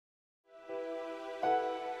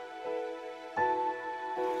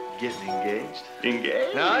getting engaged.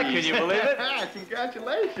 Engaged? Huh? Can you believe it?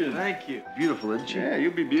 Congratulations. Thank you. Beautiful, isn't she? Yeah,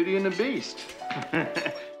 you'll be Beauty and the Beast.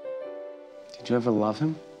 Did you ever love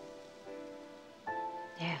him?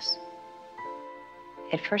 Yes.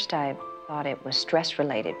 At first, I thought it was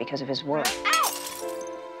stress-related because of his work.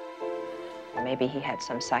 Maybe he had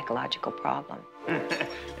some psychological problem. Hey,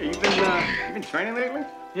 you been training lately?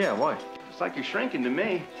 Yeah, why? It's like you're shrinking to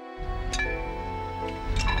me.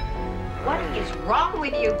 What is wrong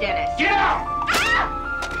with you, Dennis? Get out!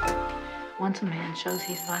 Once a man shows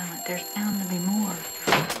he's violent, there's bound to be more.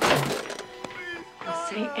 He'll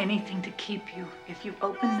say anything to keep you. If you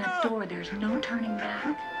open that door, there's no turning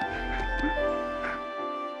back.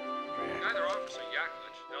 Neither Officer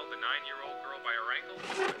Yaklich held the 9-year-old girl by her ankle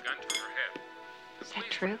with a gun to her head. Is that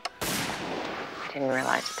true? I didn't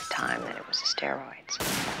realize at the time that it was the steroids.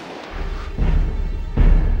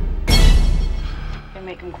 They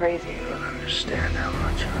make him crazy. You don't understand how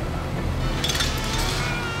much I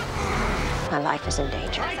love My life is in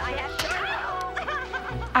danger.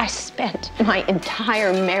 I spent my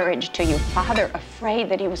entire marriage to your father afraid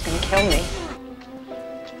that he was going to kill me.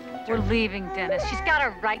 We're leaving, Dennis. She's got a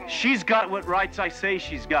right. She's got what rights I say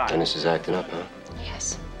she's got. Dennis is acting up, huh?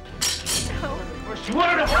 Yes. You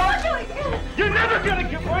wanted to help? You're never gonna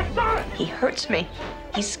get my son! He hurts me.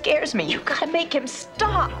 He scares me. You gotta make him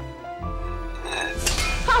stop.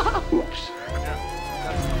 Oops.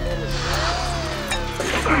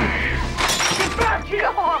 Get back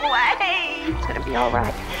here! Go away. It's gonna be all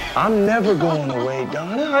right. I'm never going away,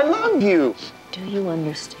 Donna. I love you. Do you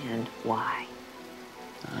understand why?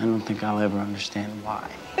 I don't think I'll ever understand why.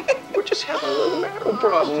 We're just having a little marital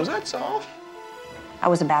problems, that's all. I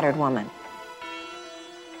was a battered woman.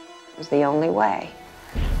 It was the only way.